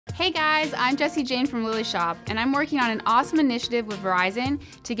Hey guys, I'm Jessie Jane from Lily Shop, and I'm working on an awesome initiative with Verizon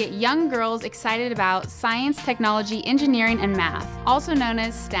to get young girls excited about science, technology, engineering, and math, also known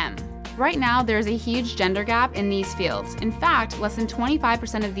as STEM. Right now, there's a huge gender gap in these fields. In fact, less than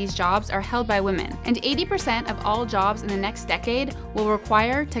 25% of these jobs are held by women, and 80% of all jobs in the next decade will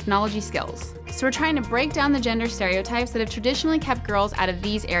require technology skills. So we're trying to break down the gender stereotypes that have traditionally kept girls out of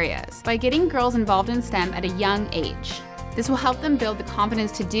these areas by getting girls involved in STEM at a young age. This will help them build the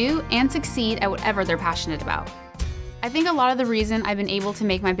confidence to do and succeed at whatever they're passionate about. I think a lot of the reason I've been able to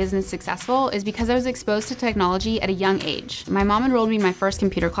make my business successful is because I was exposed to technology at a young age. My mom enrolled me in my first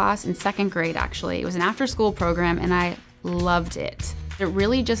computer class in 2nd grade, actually. It was an after-school program, and I loved it. It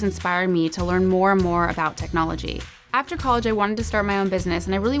really just inspired me to learn more and more about technology. After college, I wanted to start my own business,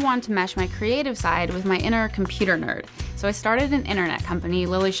 and I really wanted to mesh my creative side with my inner computer nerd. So I started an internet company,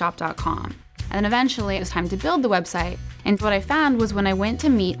 lilyshop.com. And then eventually it was time to build the website. And what I found was when I went to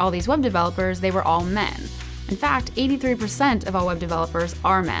meet all these web developers, they were all men. In fact, 83% of all web developers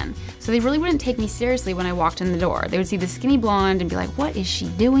are men. So they really wouldn't take me seriously when I walked in the door. They would see the skinny blonde and be like, what is she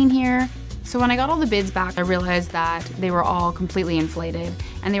doing here? So when I got all the bids back, I realized that they were all completely inflated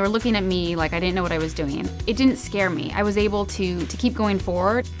and they were looking at me like I didn't know what I was doing. It didn't scare me. I was able to keep going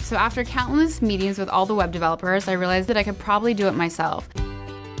forward. So after countless meetings with all the web developers, I realized that I could probably do it myself.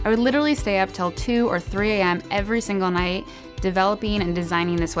 I would literally stay up till 2 or 3 a.m. every single night developing and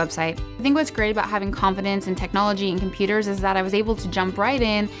designing this website. I think what's great about having confidence in technology and computers is that I was able to jump right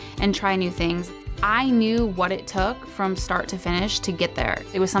in and try new things. I knew what it took from start to finish to get there.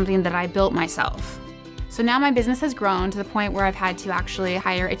 It was something that I built myself. So now my business has grown to the point where I've had to actually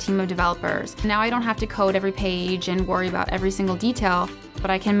hire a team of developers. Now I don't have to code every page and worry about every single detail,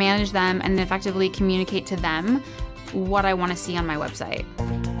 but I can manage them and effectively communicate to them what I want to see on my website.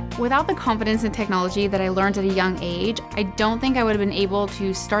 Without the confidence in technology that I learned at a young age, I don't think I would have been able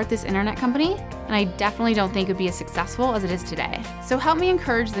to start this internet company, and I definitely don't think it would be as successful as it is today. So help me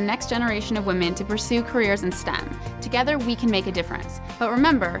encourage the next generation of women to pursue careers in STEM. Together, we can make a difference. But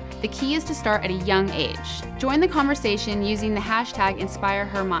remember, the key is to start at a young age. Join the conversation using the hashtag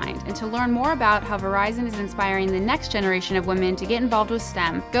 #InspireHerMind, and to learn more about how Verizon is inspiring the next generation of women to get involved with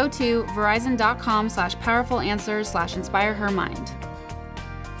STEM, go to verizon.com/powerfulanswers/InspireHerMind.